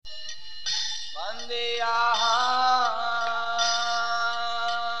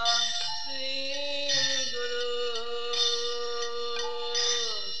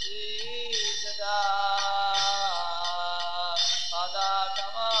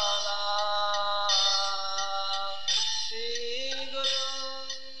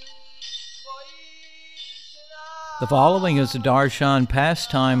The following is the Darshan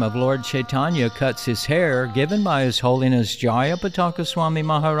pastime of Lord Caitanya cuts his hair, given by His Holiness Jayapataka Swami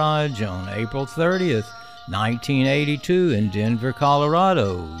Maharaj on April 30th, 1982 in Denver,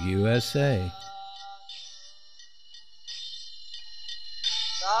 Colorado, USA.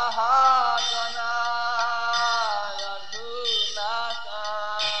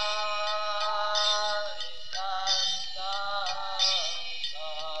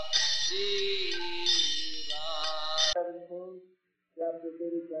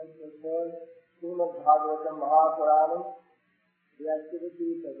 Srimad Bhagavatam Mahapuranam, the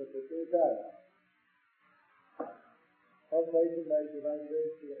activities of the Pratyeka, translated by Divine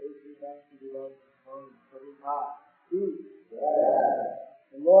Grace to the 1891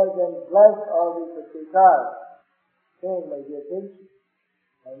 The Lord then blessed all these Pratyekas, saying, my dear Prince,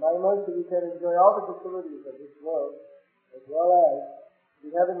 by my mercy you can enjoy all the facilities of this world, as well as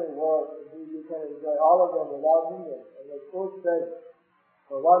the heavenly world. Indeed, you can enjoy all of them without hindrance and with full strength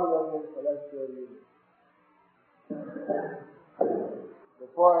for 1 million celestial years.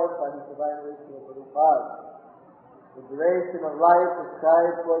 Before us, by the divine wisdom of the Father, the duration of life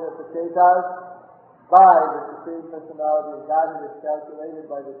prescribed for the Pratyekas by the Supreme Personality of Godhead is calculated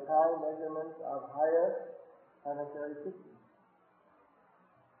by the time measurements of higher planetary systems.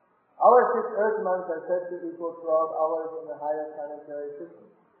 Our 6 earth months are said to equal 12 hours in the higher planetary system.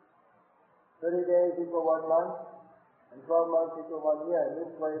 30 days equal 1 month, and 12 months equal 1 year. In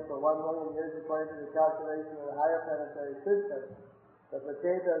this way, for 1 million years, according to the calculation of the higher planetary system, the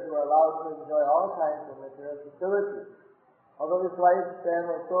Pratyekas were allowed to enjoy all kinds of material facilities. Although this lifespan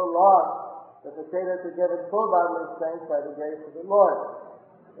was so long, the Pratyekas were given full bodily strength by the grace of the Lord.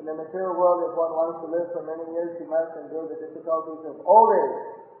 In the material world, if one wants to live for many years, he must endure the difficulties of old age,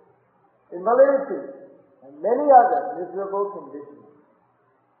 invalidity, and many other miserable conditions.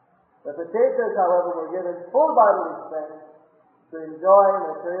 The Pratyekas, however, were given full bodily strength to enjoy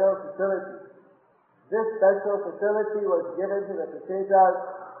material facilities. This special facility was given to the Pratyekas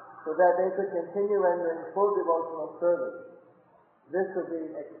so that they could continue rendering full devotional service. This will be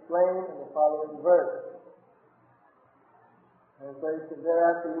explained in the following verse. Translation: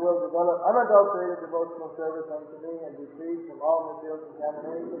 thereafter you will develop unadulterated devotional service unto me and be freed from all material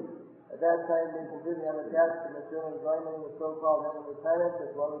contamination. At that time, being completely unattached to material enjoyment in the so-called heavenly planets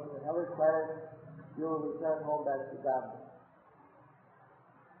as well as in the hellish planets, you will return home back to God.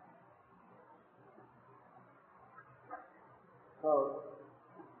 So,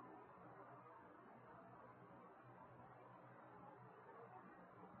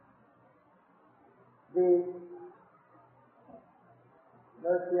 the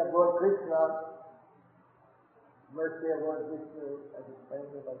mercy of Lord Krishna, mercy of Lord Vishnu, as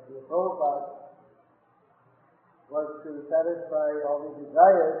explained by Srila Prabhupada, was to satisfy all the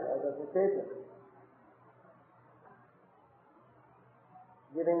desires of the Pratyekas,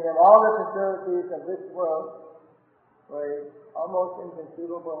 giving them all the facilities of this world for an almost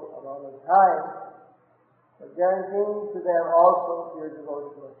inconceivable amount of time, but guaranteeing to them also pure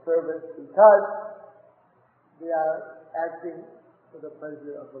devotional service because they are acting for the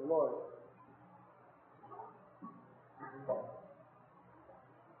pleasure of the Lord.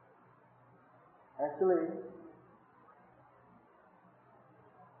 Actually,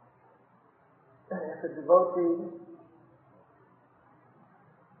 if a devotee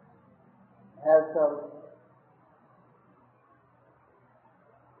has some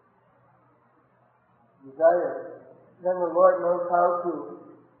desire, then the Lord knows how to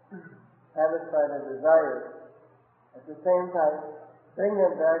satisfy their desires. At the same time, bring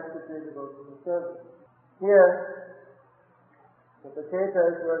them back to pure devotional service. Here, the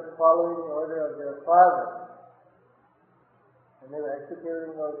Pratyekas were following the order of their father, and they were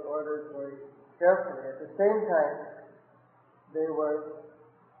executing those orders very carefully. At the same time, they were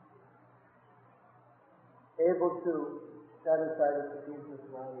able to satisfy the Supreme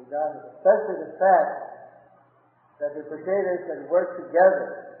Personality of Godhead, especially the fact that the Pratyekas had worked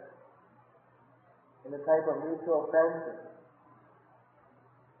together in a type of mutual friendship.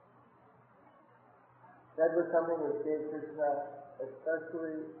 That was something which gave Krishna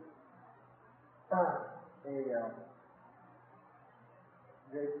especially a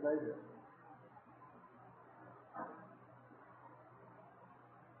great pleasure.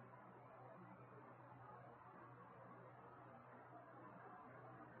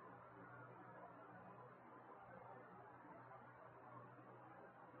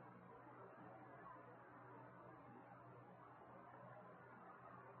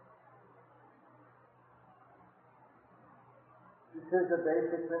 is the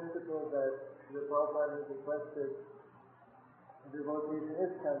basic principle that the Prabhupada has requested the devotees in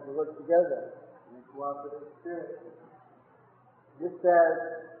his time to work together in a cooperative spirit. Just as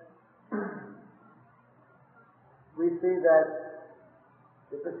we see that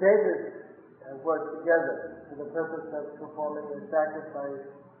the potatoes have worked together for the purpose of performing the sacrifice.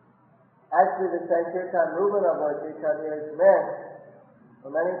 Actually, the Sankirtan movement of Lord Caitanya is meant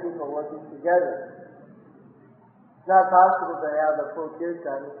for many people working together. It's not possible to have a full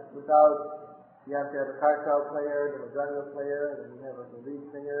kirtan without, you have to have a kartal player, and a drangal player, and you have a lead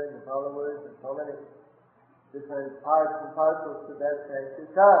singer, and the followers, and so many different parts and parcels to that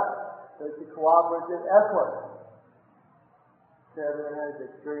Sankirtan. So it's a cooperative effort. So everyone has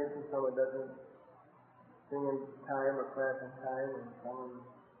experience and someone doesn't sing in time or clap in time, and someone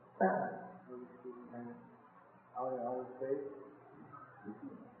out of space.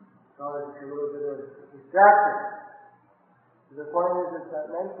 So it's a little bit of distraction. The point is, it's not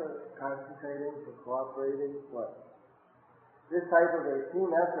meant for concentrating, for cooperating, what? This type of a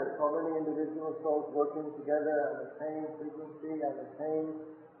team effort, so many individual souls working together on the same frequency, on the same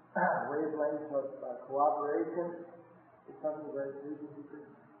wavelength of cooperation, is something very easy to do.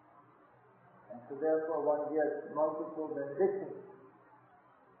 And so therefore one gets multiple benedictions.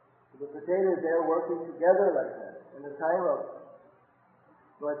 So the potatoes, they're working together like that. In the time of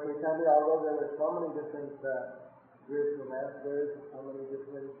Lord Caitanya, although there were so many different spiritual masters, so many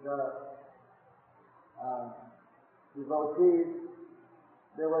different devotees,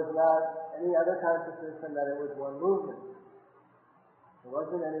 there was not any other consciousness than that it was one movement. There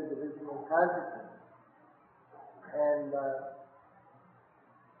wasn't any divisional consciousness. And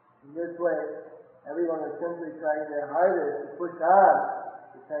in this way, everyone was simply trying their hardest to push on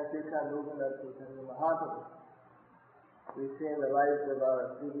the Sankirtan movement of Caitanya Mahaprabhu. We see in the lives of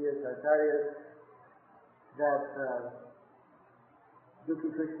our previous acharyas that Dukhi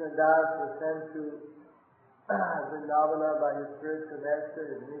Krishna Das was sent to Vrindavana by his spiritual master,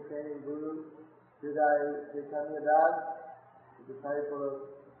 his initiating guru, Sridhar Chaitanya Das, the disciple of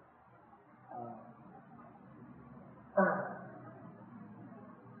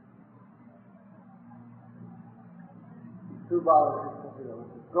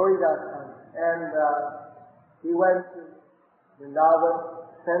Gauridas, and he went to Vrindavan,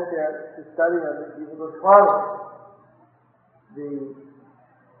 sent there to study under Jiva Goswami. The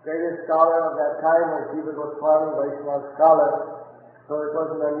greatest scholar of that time was Jiva Goswami, Vaishnava scholar, so it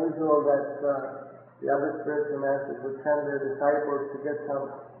wasn't unusual that the other spiritual masters would send their disciples to get some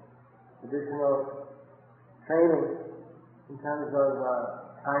additional training in terms of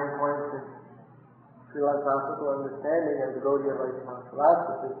time points and philosophical understanding of the Gaudiya Vaishnava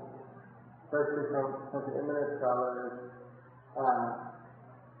philosophy, especially from such an eminent scholar as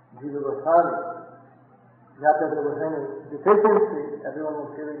Jiva Goswami. Not that there was any deficiency, everyone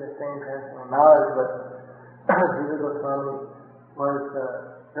was giving the same personal knowledge, but Jiva Goswami was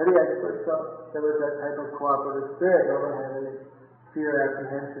very expert, so there was that type of cooperative spirit. No one had any fear,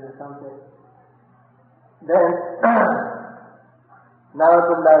 apprehension, or something. Then,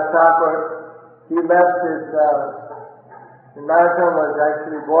 Narottam Das Thakur, he left his, Narottam was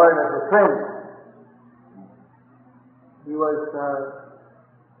actually born as a prince. He was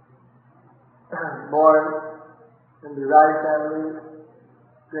born in the Rai family,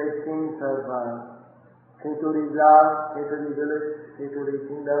 great kings of Keturi village, Keturi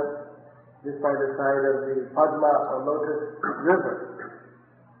kingdom, just by the side of the Padma or Lotus River.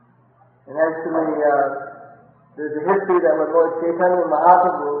 And actually, there's a history that when Lord Chaitanya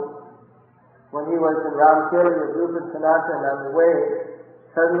Mahaprabhu, when he was in Ramkeli with Rupa and Sanatana on the way,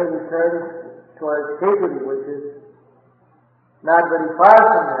 suddenly he turned towards Keturi, which is not very far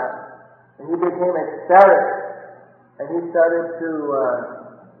from there, and he became ecstatic, and he started to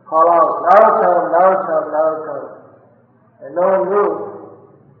call out, Narottam, Narottam, Narottam. And no one knew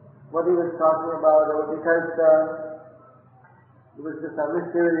what he was talking about, because it was just a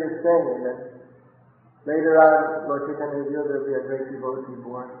mysterious thing, and then later on, Lord Chaitanya revealed there would be a great devotee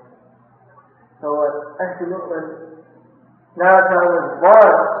born. So actually, when Narottam was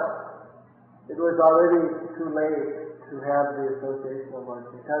born, it was already too late to have the association of Lord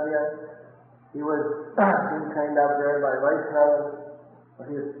Chaitanya. He was being trained up there by Vaishnavas, but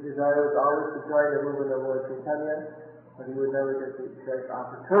his desire was always to join the movement of Lord Chaitanya, but he would never get the exact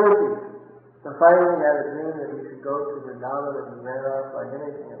opportunity. So finally he had a dream that he should go to Vrindavan, and he ran off like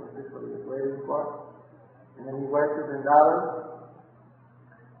anything. It was just what he was waiting for. And then he went to Vrindavan,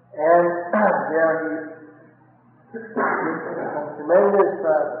 and there he did some tremendous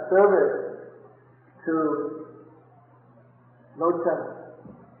service to Lokanath.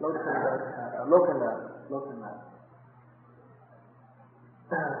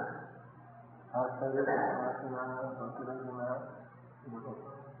 service, Darśana, Bhakti-Rajana,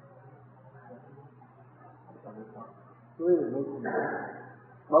 really making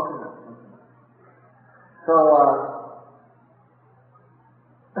Lokanath.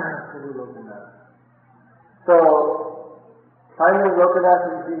 So, finally Lokanath,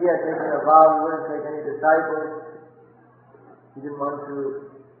 you see, he had taken a vow, he wouldn't take any disciples. He didn't want to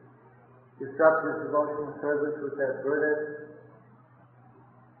disrupt his devotional service with that burden.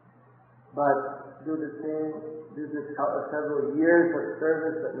 But due to several years of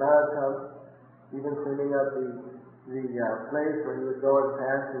service at Naratam, even cleaning up the place where he would go and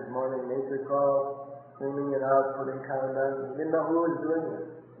pass his morning nature call, cleaning it out, putting kanda, he didn't know who was doing it.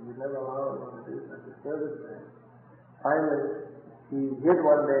 He would never allow anyone to do such a service for him. Finally, he hid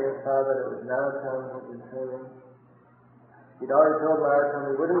one day and saw that it was Naratam who had been serving. He'd already told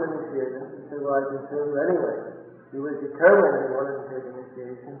Naratam he wouldn't initiate him. He said, well, I can serve you anyway. He was determined he wanted to take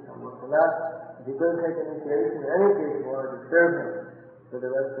initiation from Lokanath. If he couldn't take initiation, in any case he wanted to serve him for the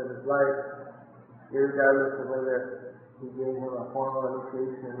rest of his life, irregardless of whether he gave him a formal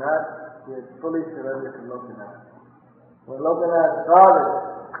initiation or not. He had fully surrendered to Lokanath. When Lokanath saw this,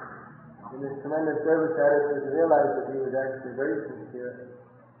 in his tremendous service attitude, he realized that he was actually very sincere.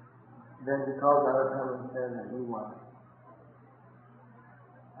 Then he called Naratam and said that he won.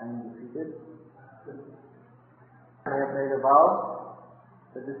 And he did. I have made a vow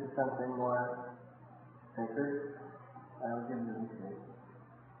that this is something more sacred. I will give you initiation.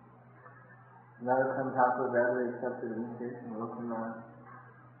 Naratam Thakur gladly accepted initiation. Lokanath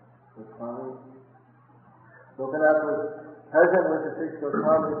was Swami. Lokanath was present with the 6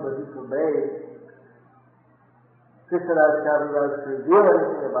 Goswamis, but he forbade Krishnadas Kaviraj to reveal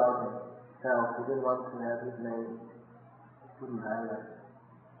anything about himself. He didn't want to have his name wouldn't highlight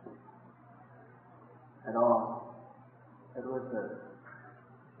at all. It was a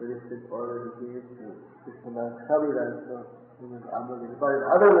very strict order he gave to Krishnadas Kaviraj, so he was obligated. But in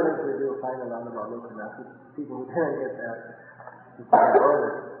other literature you will find a lot about Lokanath. People who didn't get that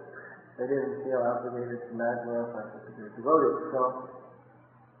order, they didn't feel obligated to not glorify particular devotees. So,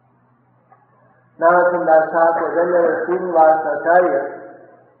 Naratam Das Thakur, then there was Srinivasa Acharya,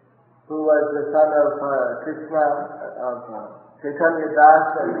 who was the son of Krishna, of Caitanya Das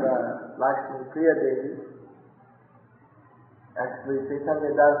and Lakshmi Priya Devi. Actually,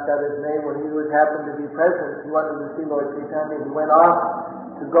 Caitanya Das got his name when he would happen to be present. He wanted to see Lord Caitanya. He went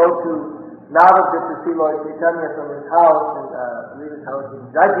off to go to Navadvip to see Lord Caitanya from his house, his house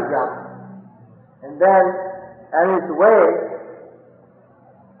in Jajigam. And then, on his way,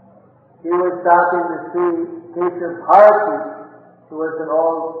 he was stopping to see Keshav Bharati, who was an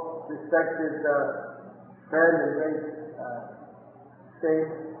old, respected friend and great saint.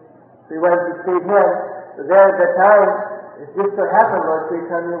 So he went to see him. So there at that time, it just so happened Lord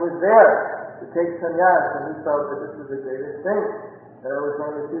Caitanya was there to take sannyas, and he felt that this was the greatest thing, that I was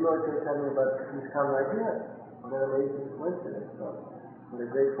going to see Lord Caitanya, but he's come right here. What an amazing coincidence. So, what a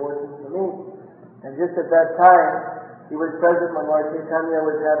great fortune for me. And just at that time, he was present when Lord Caitanya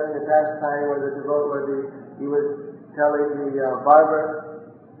was having the pastime he was telling the barber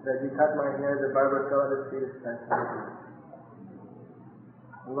that he cut my hair, the barber fell at his feet as pastime.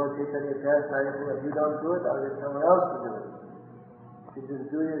 And Lord Caitanya chastised him, if you don't do it, I'll get someone else to do it. He says,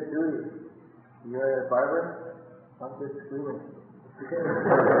 do your duty. You're a barber? Don't get screaming. The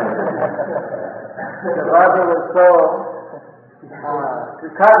barber was so to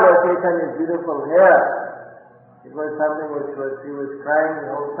cut Lord Caitanya's beautiful hair. It was something he was crying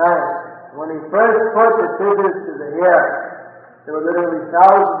the whole time. When he first put the scissors to the hair, there were literally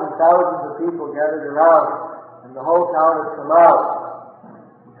thousands and thousands of people gathered around, and the whole town had come out.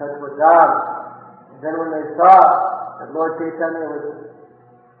 Such was done. And then when they saw that Lord Caitanya was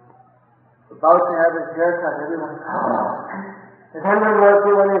about to have his hair cut, everyone and then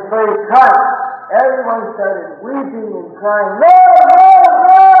when he saw his cut, everyone started weeping and crying, no,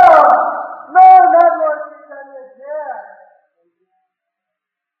 not Lord Caitanya's hair.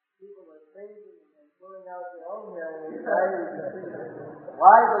 People were fainting and pulling out their own hair and decided to see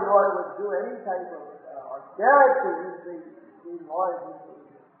why the Lord would do any type of austerity with the Lord,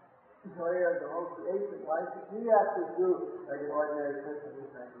 the Lawyer of the whole creation. Why should he have to do like an ordinary person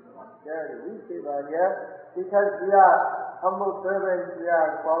this type of austerity? We shave our hair because we are humble servants, we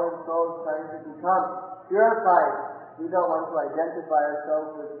are fallen souls trying to become purified. We don't want to identify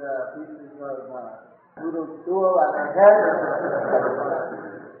ourselves with pieces of noodle stool on our head,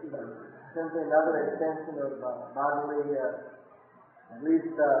 simply another extension of bodily, at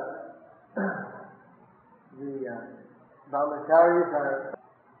least the brahmacharis are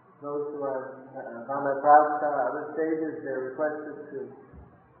those who are brahmaprasta, other stages, they're requested to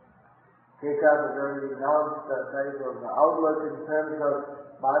take up a very renounced type of outlook in terms of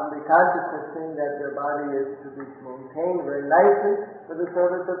bodily consciousness, saying that their body is to be maintained very nicely for the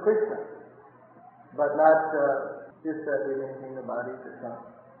service of Krishna, but not just that we maintain the body for some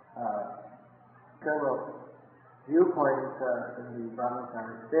external viewpoint in the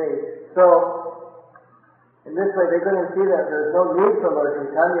Brahmacharya state. So, in this way, they're going to see that there's no need for Lord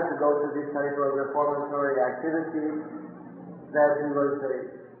Caitanya to go to these type of reformatory activities, that he was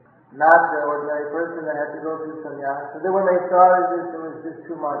not the ordinary person that had to go through sannyas. So then when they saw this, it was just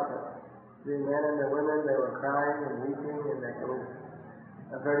too much. The men and the women, they were crying and weeping, and it was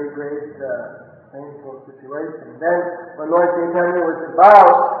a very great, painful situation. Then, when Lord Caitanya was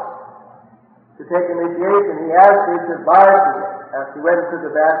about to take initiation, he asked Bishop Bharati, after he went into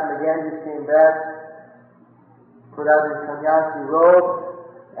the bathroom again, just came back, put on his sannyasi robe,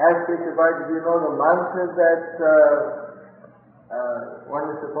 asked Bishop Bharati, do you know the mantra that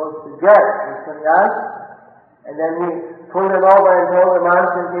one is supposed to get in sannyas? And then he pulled it over and told the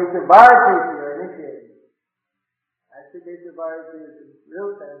mantra in Bishop Bharati, you're initiated. Actually, Bishop Bharati is a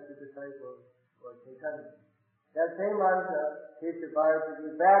real fancy disciple of Lord Caitanya. That same mantra, Bishop Bharati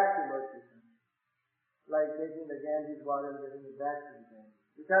gave back to Lord Caitanya, like taking the Ganges water and giving it back to the Ganges.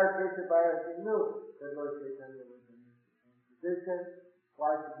 Because Bishop Bharati knew that Lord Caitanya was in this position,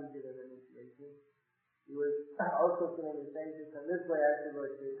 why should he give an initiation? He was also feeling the same thing, and this way actually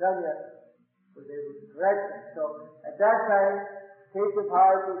Lord Caitanya was able to correct him. So at that time, Bishop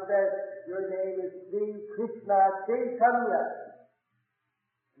Bharati said, your name is Sri Krishna Caitanya.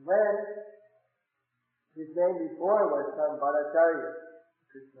 When his name before was some Bhattacharya,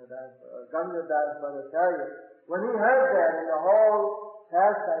 Gangadas Bhattacharya. When he heard that in the whole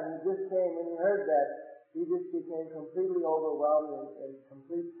pastime, he just came, when he heard that, he just became completely overwhelmed in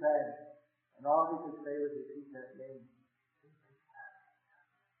complete trance. And all he could say was repeat that name.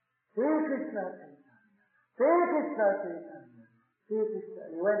 Sri Krishna Caitanya. Sri Krishna Caitanya. Sri Krishna.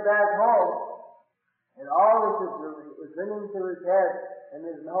 He went back home, and all this was ringing through his head, and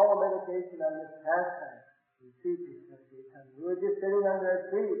there's no whole meditation on this pastime. Sri Krishna Caitanya. We were just sitting under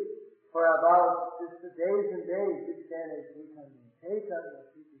a tree for about just days and days, just chanting Caitanya, Caitanya,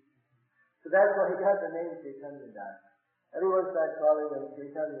 Sri Krishna. So that's why he got the name Caitanya Das. Everyone started calling him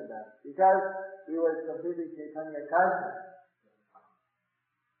Caitanya Das, because he was completely Caitanya conscious.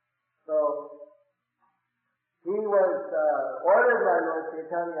 So, he was ordered by Lord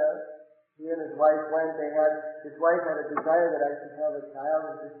Caitanya. He and his wife went. His wife had a desire that I should have a child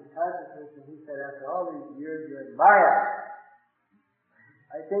in Krishna consciousness, and he said, after all these years, you're in Maya.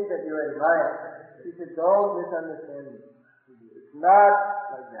 I think that you're in Maya. He said, don't misunderstand me. It's not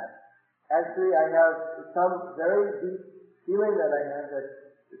like that. Actually, I have some very deep feeling that I have that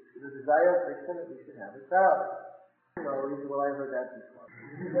the desire of Krishna that we should have a child. No reason why I heard that before.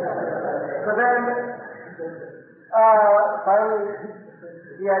 So then, finally,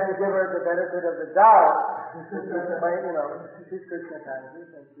 he had to give her the benefit of the doubt. She's Krishna conscious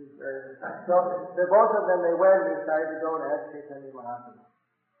and she's very... So, both of them, they went and decided to go and ask Caitanya Mahaprabhu.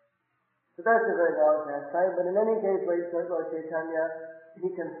 So that's a very long pastime, but in any case, Lord Caitanya, he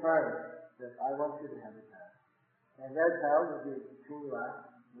confirmed that I want you to have a child. And that child will be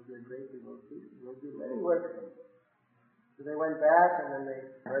Srinivas, will be a great devotee, will do many works for him. So they went back, and then they,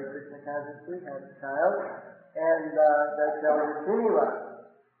 very Krishna consciously, had a child, and that child was Srinivas.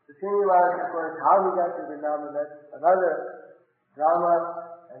 The Srinivas, of course, how he got to Vrindavan, that's another drama,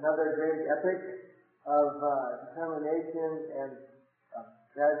 another great epic of determination and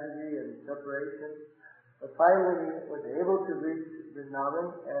tragedy and separation. But finally he was able to reach Vrindavan,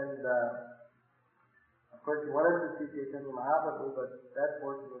 and of course he wanted to see Caitanya Mahaprabhu, but that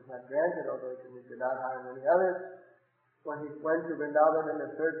fortune was not granted, although he could meet Gadadhar and many others. When he went to Vrindavan in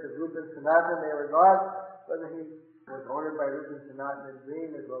the search of Rupa and Sanatan, they were gone, but he was ordered by Rupa and Sanatan in a dream,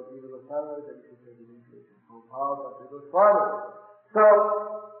 as well as Jiva Goswami, that he should take initiation from Gopal, but Goswami. So,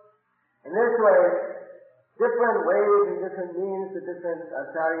 in this way, different ways and different means, the different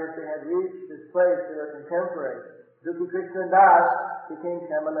acharyas, they had reached this place, they were contemporary. Dukhi Krishna Das became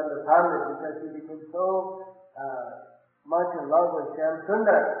Shyamananda Pandit because he became so much in love with Shyam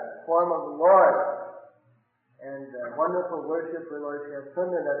Sundar, form of the Lord, and wonderful worship for Lord Shyam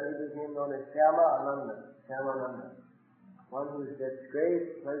Sundar, that he became known as Shyamananda, one who gets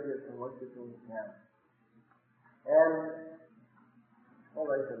great pleasure from worshiping Shyam. And,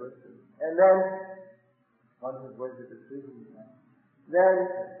 and then, one whose worship is pleasing to him. Then,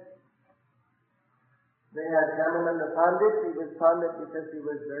 they had Shyamananda Pandit. He was Pandit because he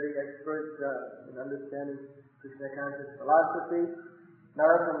was very expert in understanding Krishna conscious philosophy.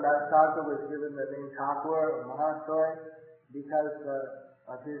 Narottam Das Thakur was given the name Thakur or Mahasoy. because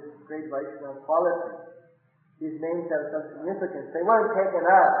of his great Vaishnava quality. These names have some significance. They weren't taken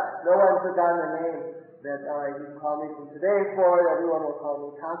up. No one took on the name that, you can call me from today forward, everyone will call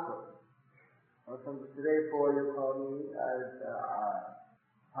me Thakur. Or from today forward, you call me as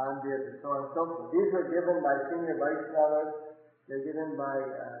Pandit, and so on and so forth. These were given by senior Vaishnavas. They're given by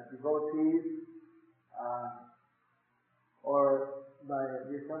devotees, or by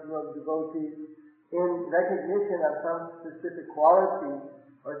the assembly of devotees in recognition of some specific quality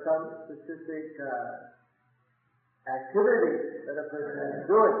or some specific activity that a person is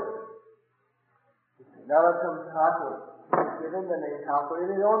doing. Narottam Thakur is given the name Thakur in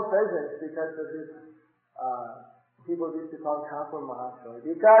his own presence because of his, people used to call him Thakur Mahasaya,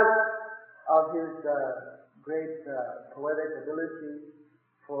 because of his great poetic ability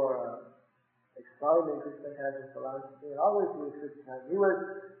for expounding Krishna conscious philosophy and always used Krishna. He was,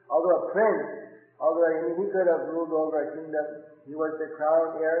 although a prince, he could have ruled over a kingdom, he was the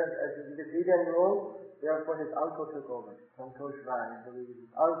crown heir, as he didn't rule, therefore his uncle took over, Santosh Rai, I believe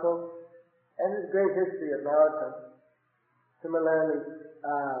his uncle, and his great history of Narottam. Similarly,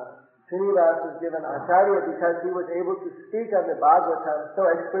 Srinivas was given Acharya because he was able to speak on the Bhagavatam so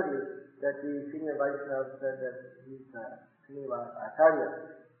expertly that the senior Vaishnava said that he's Srinivas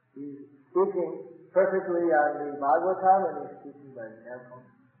Acharya. He's speaking perfectly on the Bhagavatam and he's speaking by example.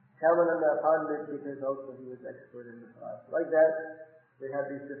 Chamananda Pandit because also he was expert in the philosophy. Like that, they have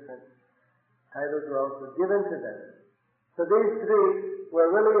these different titles were also given to them. So these three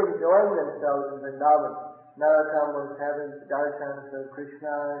were really enjoying themselves in Vrindavan. Narottam was having Darśana of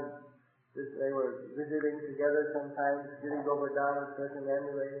Krishna, and they were visiting together sometimes, sitting over down,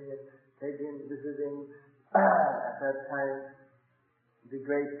 circumambulating and visiting at that time the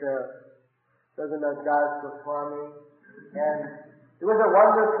great Raghunath Das Goswami, and it was a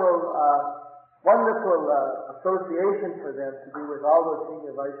wonderful association for them to be with all those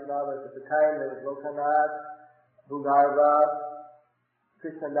senior Vaishnavas. At the time there was Lokanath, Bhugarva,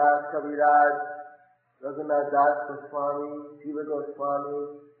 Krishnadas Kaviraj, Raghunath Das Goswami, Jiva Goswami,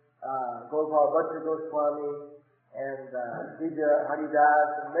 Gopal Bhatta Goswami, and Vijay Haridas,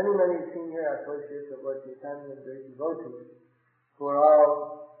 and many senior associates of Lord Chaitanya and great devotees, who are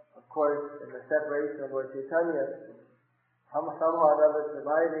all, of course, in the separation of Lord Chaitanya, somehow or other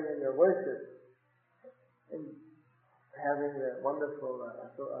surviving in their worship, and having a wonderful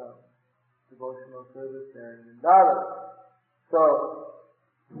devotional service there in Vrindavan. So,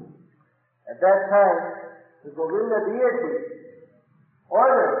 at that time, the Govinda deity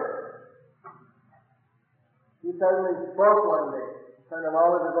ordered. He suddenly spoke one day, in front of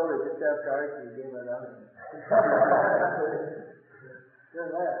all of the devotees, just after Arti, he gave it up. Sure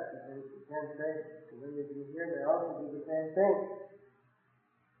laughed. You can't say it. When you hear, they also do the same thing.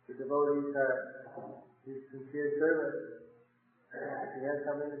 The devotees are his sincere servants. If he has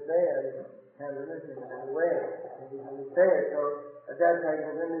something to say, I can't limit him in any way. He can say it. So at that time,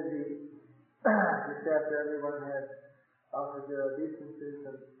 Govindaji, just after everyone had offered their obeisances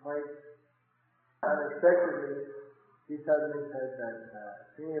and plates, unexpectedly, he suddenly said that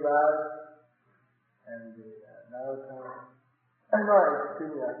Srinivas and the Narottam, I can't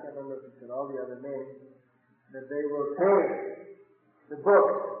remember if he said all the other names, that they will take the book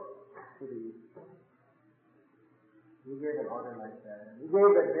to the East. He gave an order like that. And he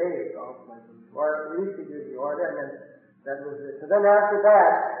gave a date also, or at least he gave the order, and then that was it. So then after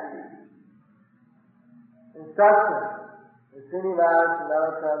that, instruction. The Srinivas and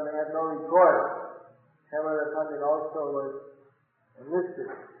Narottam, they had no recourse. Chaitanya Pandit also was enlisted.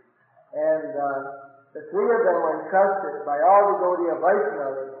 And the three of them were entrusted by all the Gaudiya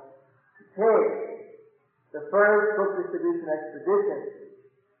Vaishnavas to take the first book distribution expedition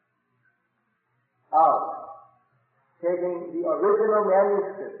out, taking the original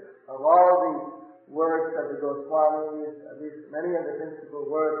manuscripts of all the works of the Goswamis, at least many of the principal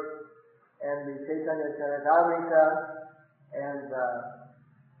works, and the Caitanya Charitamrita, and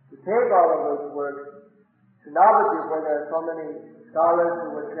to take all of those works to Navadvip, where there are so many scholars who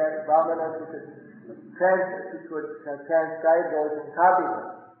would Brahmanas who could transcribe those and copy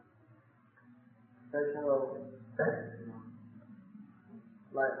them. Professional,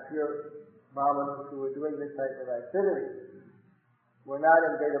 like pure Brahmanas who were doing this type of activity were not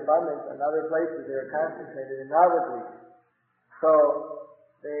in great abundance in other places. They were concentrated in Navadvip. So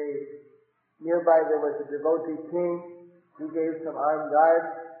nearby there was a devotee king. He gave some armed guards,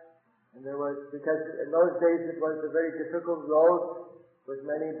 and because in those days it was a very difficult road with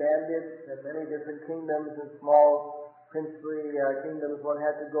many bandits and many different kingdoms and small princely kingdoms one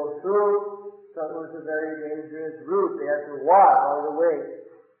had to go through, so it was a very dangerous route. They had to walk all the way,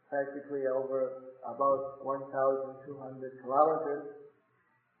 practically over about 1,200 kilometers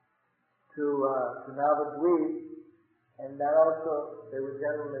to Navadvip, and that also they would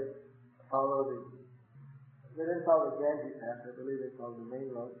generally follow they didn't follow the Ganges path, I believe they followed the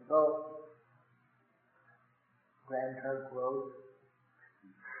main road. So, Grand Trunk Road,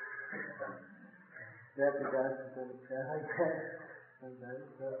 they have to dance to the trail like that sometimes.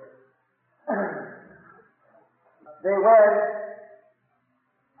 They went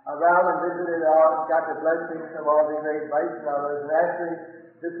around and visited all, got the blessings from all the great Vaishnavas, and actually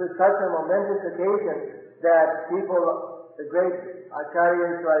this was such a momentous occasion that people, the great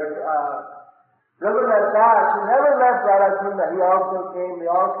acharyas like Raghunath Das, who never left Radhakunda, they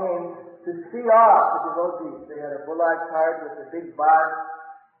all came to see off the devotees. They had a bullock cart with a big box,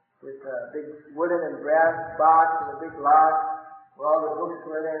 with a big wooden and brass box and a big lock where all the books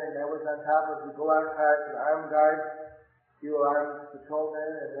were in, and that was on top of the bullock cart, an armed guard, few armed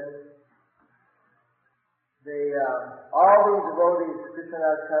patrolmen, and then all these devotees,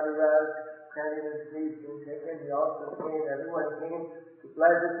 Krishnadas Kaviraj, Kanyan and Sneed being taken, he also came, everyone came to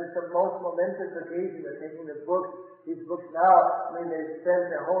bless. This is the most momentous occasion of taking the books. These books now, they spent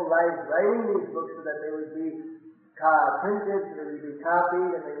their whole lives writing these books so that they would be printed, so they would be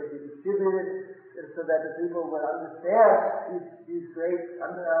copied, and they would be distributed, and so that the people would understand these great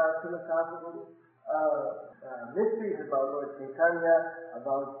philosophical mysteries about Lord Caitanya,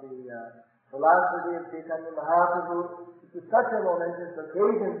 about the philosophy of Caitanya Mahaprabhu. It was such a momentous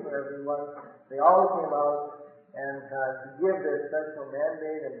occasion for everyone. They all came out and to give their special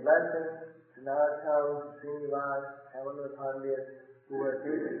mandate and blessing to Narottam, to Srinivas, Kamala Pandit, who were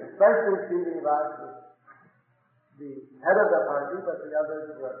taken, especially Srinivas was the head of the party, but the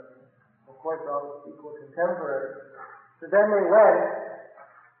others were, of course, all equal contemporaries. So then they went,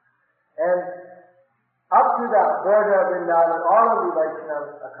 and up to the border of Vrindavan, all of the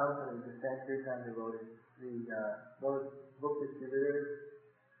Vaishnavas accompanied the Sankirtan devotees, those book distributors.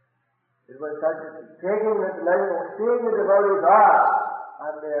 It was such a taking seeing the devotees off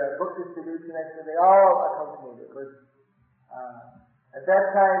on their book distribution action, they all accompanied. It was at that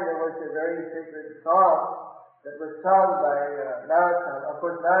time there was a very sacred song that was sung by Narottam. Of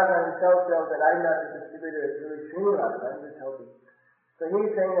course, Narottam himself felt that I'm not the distributor, it's really Srinivas, I'm just helping. So he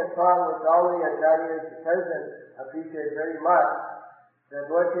sang a song which all the acharyas present appreciate very much, that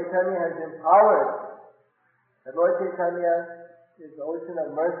Lord Caitanya has empowered, that Lord Caitanya is the ocean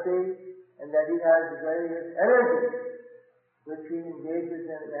of mercy, and that he has various energies which he engages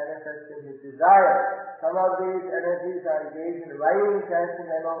in manifesting his desire. Some of these energies are engaged in writing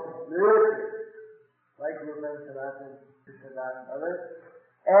transcendental literature, like Rupa, Sanatana, Krishnadas, and others.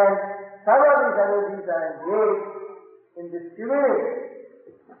 And some of these energies are engaged in distributing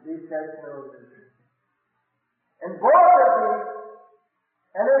these transcendental literature. And both of these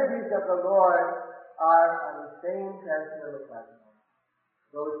energies of the Lord are on the same transcendental platform.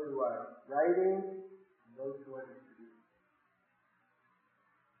 Those who are writing and those who are distributing.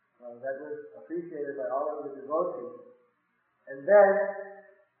 So that was appreciated by all of the devotees. And then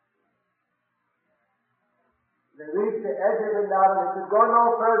they reached the edge of Vrindavan. They could go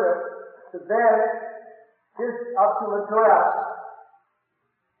no further. So then, just up to Mathura,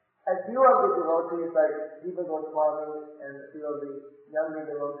 a few of the devotees, like Jiva Goswami and a few of the younger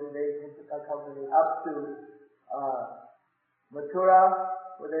devotees, they accompanied up to Mathura,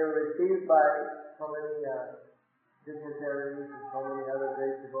 where they were received by so many dignitaries and so many other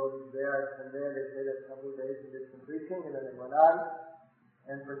great devotees there. And from there they stayed a couple of days and did some preaching, and then they went on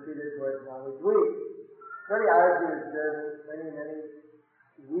and proceeded towards Navadvip. Very arduous journey, many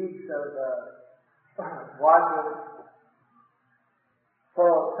weeks of walking. So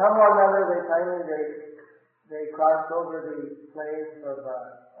somehow or another they crossed over the plains of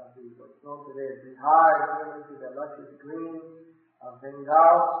what's known today as Bihar, and came into the luscious green of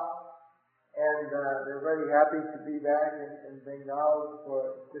Bengal, and they're very happy to be back in Bengal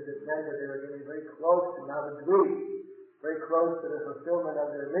because it meant that they were getting very close to Navadvip, very close to the fulfillment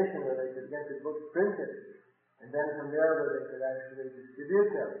of their mission, where they could get the books printed, and then from there where they could actually distribute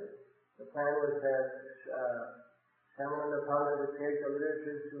them. The plan was that Shamananda would take the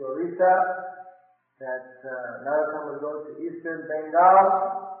literature to Orissa, that Narottam would go to eastern Bengal,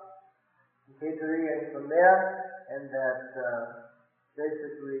 Kaituri, and from there, and that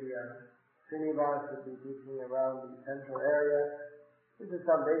basically Srinivas would be teaching around the central area. This is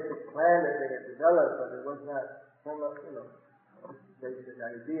some basic plan that they had developed, but it was not some, basic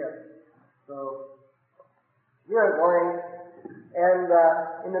idea. So we are going, and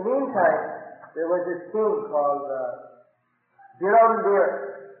in the meantime, there was this king called Virambir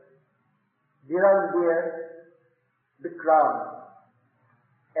Bikram,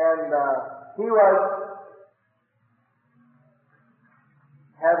 and he was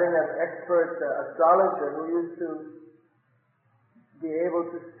having an expert astrologer who used to be able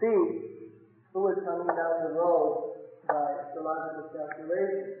to see who was coming down the road by astrological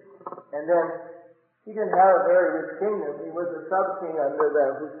calculation. And then he didn't have a very rich kingdom. He was a sub-king under the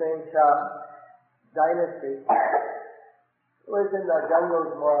Hussein Shah dynasty. It was in the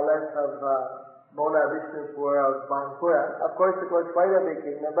jungles, more or less, of Mona Vishnupur, of Bankura. Of course, it was quite a big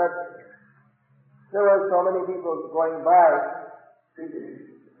kingdom, but there were so many people going by, he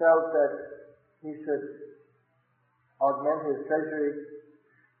felt that he should augment his treasury.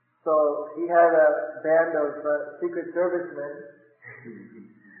 So he had a band of secret servicemen,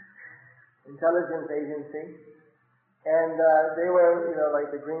 intelligence agency, and they were,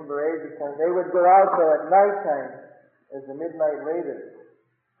 like the Green Berets or something. They would go out there at night time as the midnight raiders.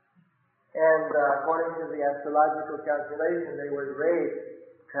 And according to the astrological calculation, they would raid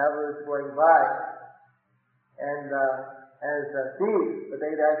travelers going by and as thieves, but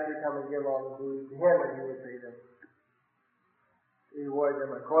they'd actually come and give all the booty to him, and he would pay them, reward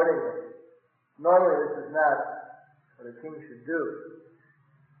them accordingly. Normally this is not what a king should do,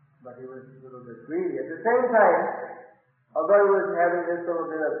 but he was a little bit greedy. At the same time, although he was having this little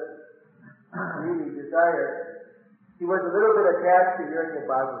bit of greedy desire, he was a little bit attached to hearing the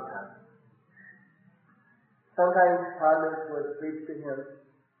Bhagavatam. Sometimes Pandits would preach to him,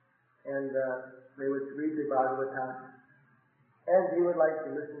 and they would read the Bhagavatam, and he would like to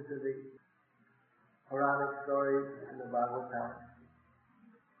listen to the Puranic stories in the Bhagavatam.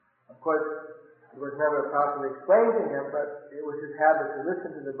 Of course, it was never properly explained to him, but it was his habit to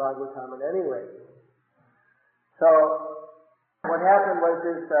listen to the Bhagavatam in any way. So, what happened was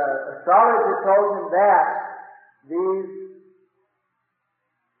his astrologer told him that there's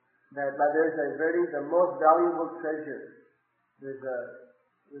the most valuable treasure. There's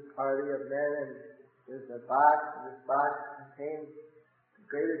this party of men, and there's a box, and this box contains the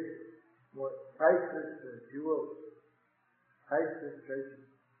greatest, more priceless jewels, priceless treasures.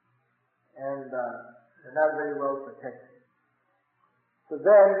 And they're not very well protected. So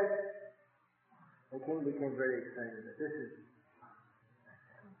then, the king became very excited that this is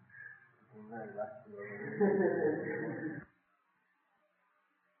very lusty.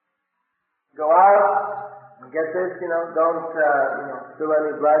 Go out and get this, don't spill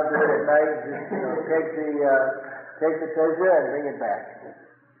any blood, do it at night, just take the treasure and bring it back.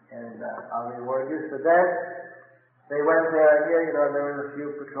 And I'll reward you. So then they went there, and here, there were a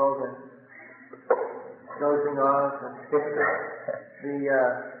few patrolmen dozing off, and the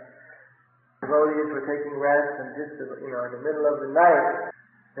devotees were taking rest, and just in the middle of the night,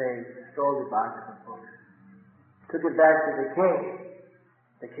 they stole the box of books, took it back to the king.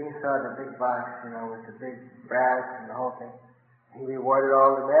 The king saw the big box, with the big brass and the whole thing. He rewarded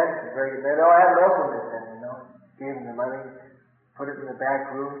all the men. Very good. I haven't opened it then, Gave them the money, put it in the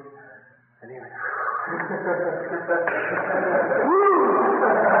back room, and he went,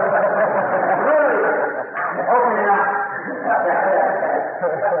 open it up.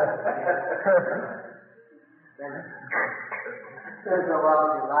 There's a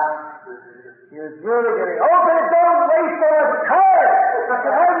wealthy laugh. He was really getting, open it, don't waste so much time.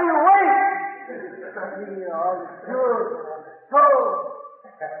 How do you wait? All the jewels, toes.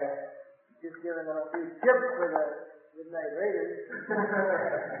 Just giving them a few tips for the midnight raiders.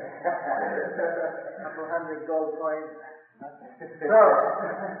 A couple hundred gold coins. So,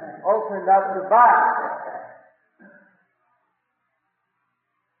 opened up the box.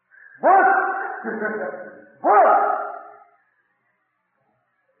 Book! Book!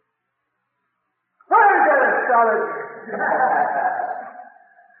 Where's that astrologer?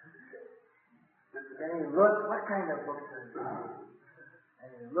 And he looked, what kind of books are these? And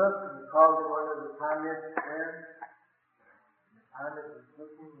he looked, and he called to one of the Pandits there. The Pandit was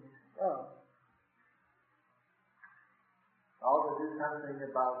looking, and he said, all to do something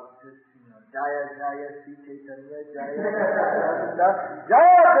about what's this, Jaya Jaya Sri Caitanya Jaya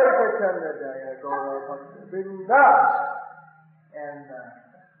Jaya Caitanya Jaya Gaura Bhakta Vrinda. And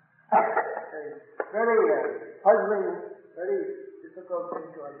very puzzling, very difficult thing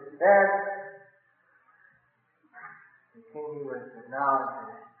to understand. The king said, now I'm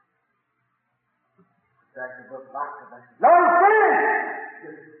finished. Put back the book, locked it. I said, no, I'm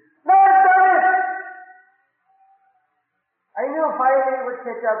finished! No, I've done it! I knew finally it would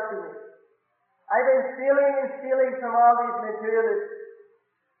catch up to me. I've been stealing from all these materialists.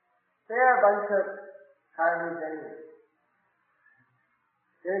 They're a bunch of karmis anyway.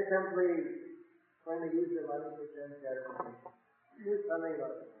 They're simply going to use the money for sense gratification. Do something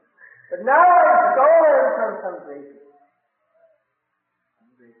about it. But now I've stolen from some places.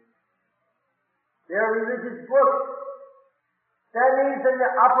 They're religious books. That means in the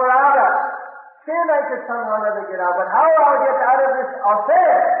aparada. Sin I could somehow never get out, but how I'll get out of this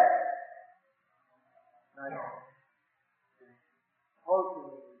affair? No. Whole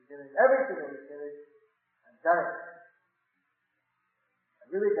thing is finished. Everything is finished. I've done it.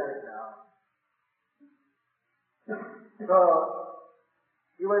 I've really done it now. So,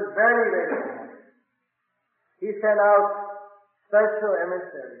 he was very, very happy. He sent out special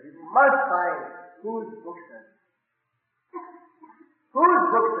emissaries. You must find whose books are it. Whose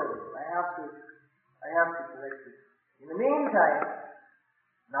books are it? I have to collect it. In the meantime,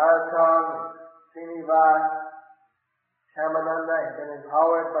 Narottam, Srinivas, Shamananda had been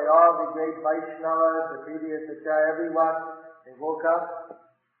empowered by all the great Vaishnavas, the previous Acharya, everyone. They woke up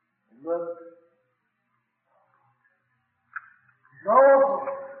and looked. No books.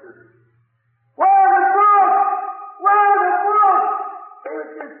 Where are the books? Where are the books? They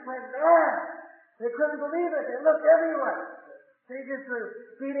just went mad. They couldn't believe it. They looked everywhere. They just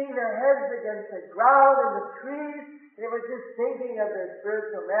were beating their heads against the ground and the trees. They were just thinking of their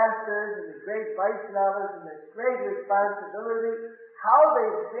spiritual masters and the great Vaishnavas and their great responsibility. How they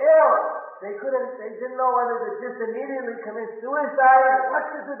failed. They didn't know whether to just immediately commit suicide or what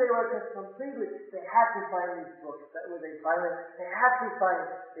to do. They were just completely, they had to find these books. That was they finally, they had to find,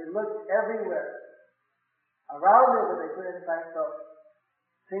 they looked everywhere around them, but they couldn't find. So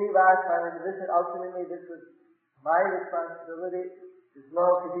Srinivas finally listened. Ultimately, this was my responsibility.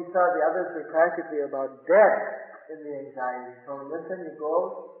 Because he saw the others were practically about dead in the anxiety. So listen, you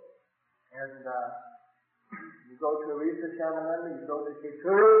go and you go to Arisa Shamananda, you go to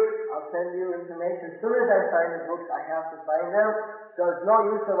Kituri, I'll send you information. As soon as I find the books, I have to find them. So it's no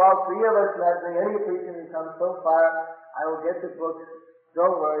use of all three of us not doing any preaching. We've come so far. I will get the books.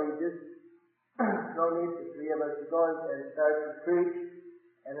 Don't worry, just no need for three of us to go and start to preach.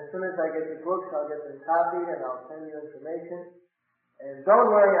 And as soon as I get the books, I'll get them copied and I'll send you information. And don't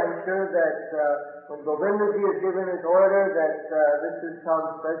worry, I'm sure that when Govindaji has given his order that this is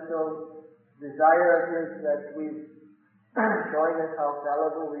some special desire of his that we've showing us how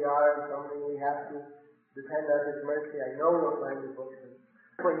fallible we are and something we have to depend on his mercy. I know we'll find the books.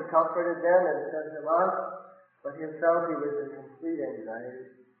 When he comforted them and sent them off, but himself he was in complete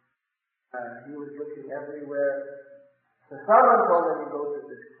anxiety. He was looking everywhere. So someone told him to go to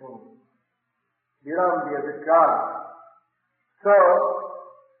this king. Biram Biabikram. So,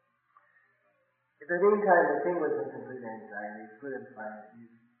 in the meantime, the king was in complete anxiety. He couldn't find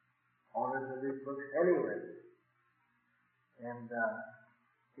these owners of these books anywhere. And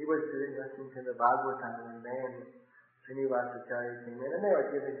he was sitting listening to the Bhagavatam one day, and Srinivas Acharya came in, and they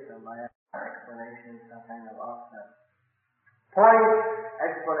were giving some explanation, some kind of point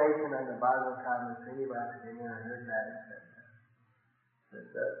explanation on the Bhagavatam, and Srinivas came in and heard that and said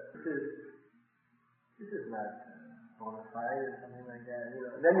this is not bona fide or something like that, you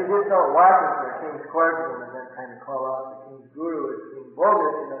know. And then you just don't watch it for a king's courtroom and then kind of call out the king's guru as being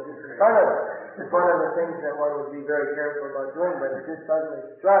bogus, you know, just for fun of it. It's one of the things that one would be very careful about doing, but it just suddenly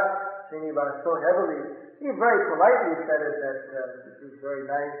struck Srinivas so heavily. He very politely said it that this is very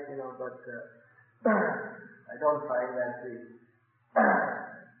nice, you know, but I don't find that the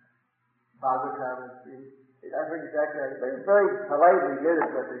Bhagavatam is, I forget exactly, but he very politely did it,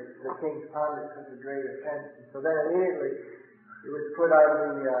 but the king's conduct took a great offense. And so then immediately it was put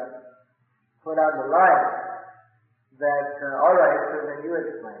on the line that, all right, so then you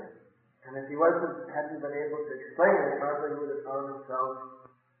explain it. And if he hadn't been able to explain it, probably he would have found himself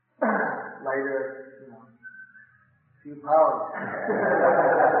lighter, you know, a few pounds.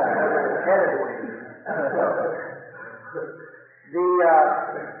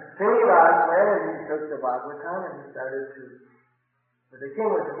 Srinivas went and he took the Bhagavatam and he started to, but the king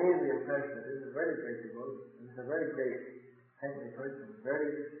was immediately impressed that this is a very great devotee. This is a very great saintly person,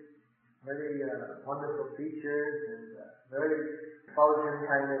 very wonderful features and very fulgent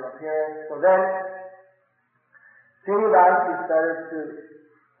kind of appearance. So then, Srinivas started to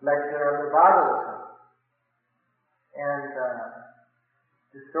lecture on the Bhagavatam and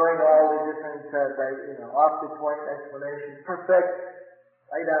destroying all the different, off the point explanations, perfect,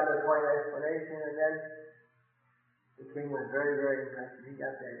 right on the point explanation, and then the king was very, very impressed. He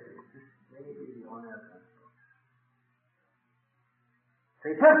got that. Just maybe the owner of this book.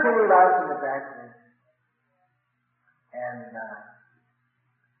 So he took Srinivas in the back room, and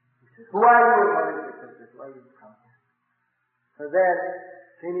he said, "Who are you and what is your purpose? Why you come here?" So then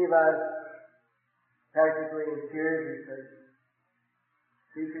Srinivas, practically in tears, he said,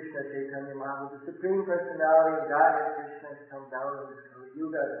 Sri Krishna Caitanya Mahaprabhu, the Supreme Personality of Godhead Krishna, has come down in this Kali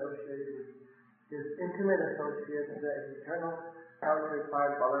Yuga associated with his intimate associate, the eternal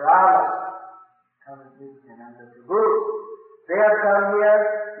counterpart Balarama. come and meet Nityananda Prabhu. They have come here,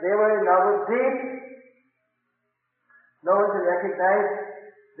 they were in Navadvip. No one could recognize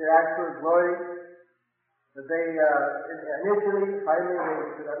their actual glory. But they, finally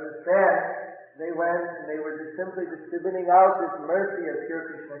they could understand. They went and they were just simply distributing out this mercy of pure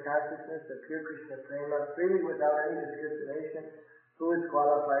Krishna consciousness, of pure Krishna prema, freely without any discrimination. Who is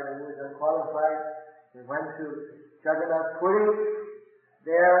qualified and who is unqualified. They went to Jagannath Puri.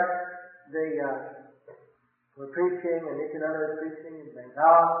 There they were preaching, and Nityananda was preaching in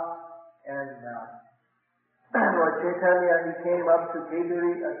Bengal. And Lord Caitanya, he came up to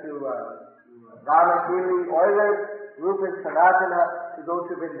Ramakiri, ordered Rupa and Sanatana to go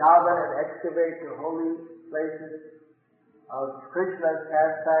to Vrindavan and excavate the holy places of Krishna's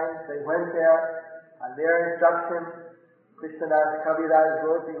pastimes. They went there on their instruction. Krishnadas Kaviraj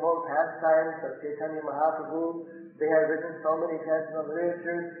wrote the whole pastimes of Caitanya Mahaprabhu. They had written so many textual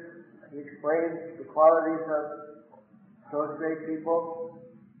literatures. He explained the qualities of those great people.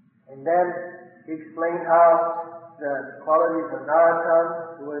 And then he explained how the qualities of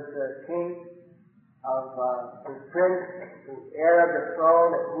Narottam, who was the king of his prince, the heir of the throne,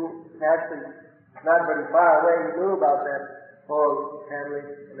 and who actually not very far away, he knew about that whole family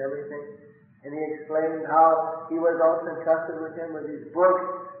and everything. And he explained how he was also entrusted with him with these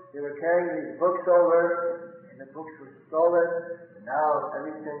books. They were carrying these books over, and the books were stolen. And now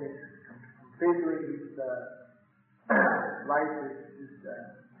everything is completely, his life is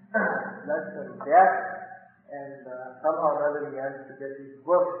less than death. And somehow or other he has to get these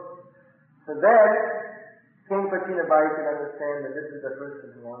books. So then, King Pachinabai could understand that this is the person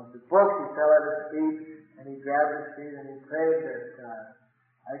who owns the books. He fell at his feet, and he grabbed his feet, and he prayed that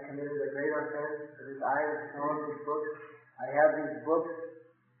I committed a great offense, that his eye has shown these books. I have these books.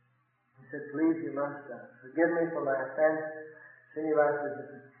 He said, please, you must forgive me for my offense. Srinivasa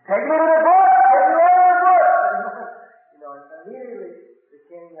said, take me to the book! Take me over the book! And immediately the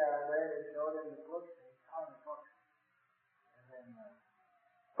king went and showed him the books, and he saw the books. And then,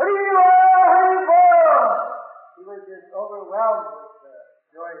 he was just overwhelmed with the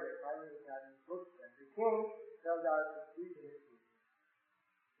joy that finally he got his books. And the king fell down to speak in his books.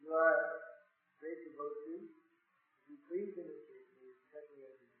 You are great devotee. If you please imitate me, take me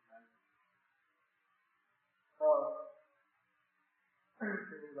as your disciple. So,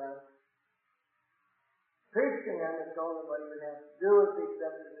 preached to him and told him what he would have to do if he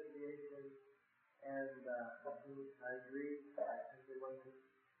accepted initiation. And I agreed. I simply want to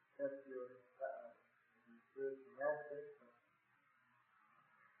accept your spiritual master.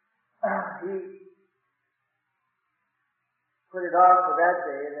 He put it off for that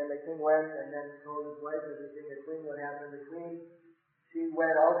day, and then the king went and then told his wife everything. The queen, what happened. The queen, she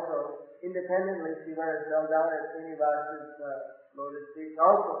went also independently. She went and fell down at Srinivasa's lotus feet.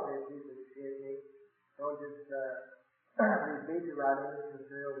 Also said, please initiate me. Don't just leave me to rot in this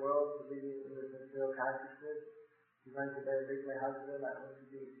material world, to leave me in this material consciousness. You're going to benedict my husband. I want to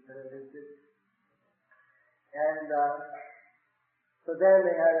be benedicted. And so then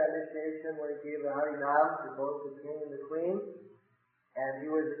they had an initiation where he gave the Harinam to both the king and the queen. And he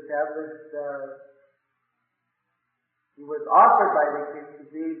was established, he was offered by the king to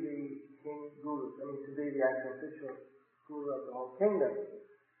be the king's guru, to be the actual official guru of the whole kingdom.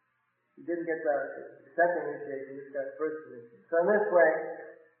 He didn't get the second initiation, he just got first initiation. So in this way,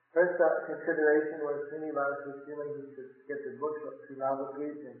 first consideration was Srinivasa was feeling he should get the books to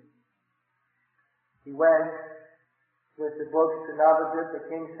Navadvip. He went with the books to Navadvip. The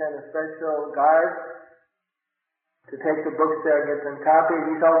king sent a special guard to take the books there and get them copied.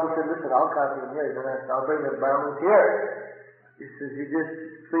 He also said, listen, I'll copy them here. I'll bring the Brahmins here. He says, you just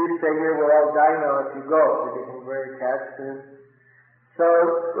please stay here, we'll all die now if you go. They became very attached to him. So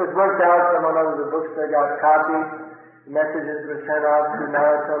it was worked out. Someone of the books that got copied. The messages were sent off to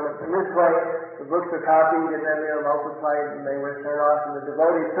Narottam. In this way, the books were copied and then they were multiplied and they were sent off. And the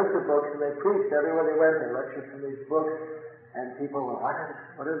devotees took the books and they preached everywhere they went. They lectured from these books. And people were,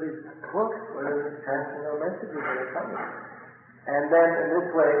 what are these books? What are these transcendental messages that are coming? And then in this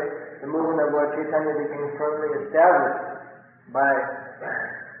way, the movement of Lord Caitanya became firmly established by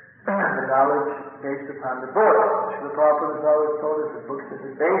the knowledge based upon the book. The Prabhupada has always told us the books are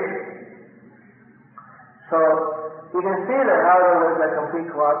the basis. So you can see that how there was a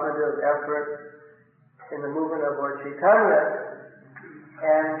complete cooperative effort in the movement of Lord Caitanya.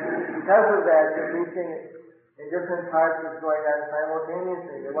 And because of that, the preaching in different parts was going on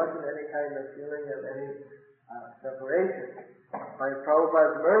simultaneously. There wasn't any kind of feeling of any separation. By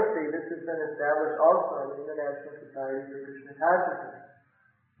Prabhupada's mercy, this has been established also in the International Society for Krishna Consciousness.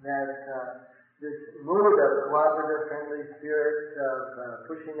 That this mood of cooperative, friendly spirit of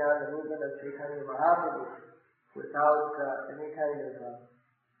pushing on the movement of Caitanya Mahaprabhu without any kind of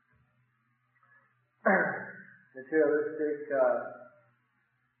materialistic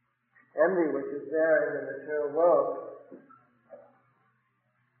envy which is there in the material world.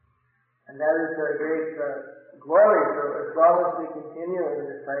 And that is a great glory. So as long as we continue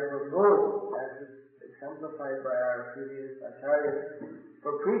in this type of mood, as is exemplified by our previous acharyas,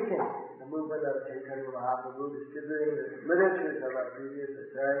 for preaching the movement of Caitanya Mahaprabhu, distributing the literatures of our previous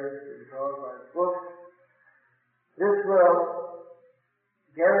acharyas, as well as our books, this will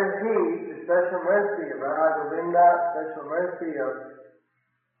guarantee the special mercy of Radha Govinda, special mercy of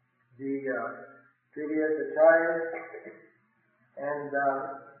the previous acharyas, and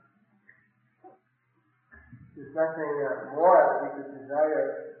there's nothing more that we could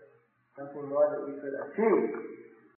desire, nothing more that we could achieve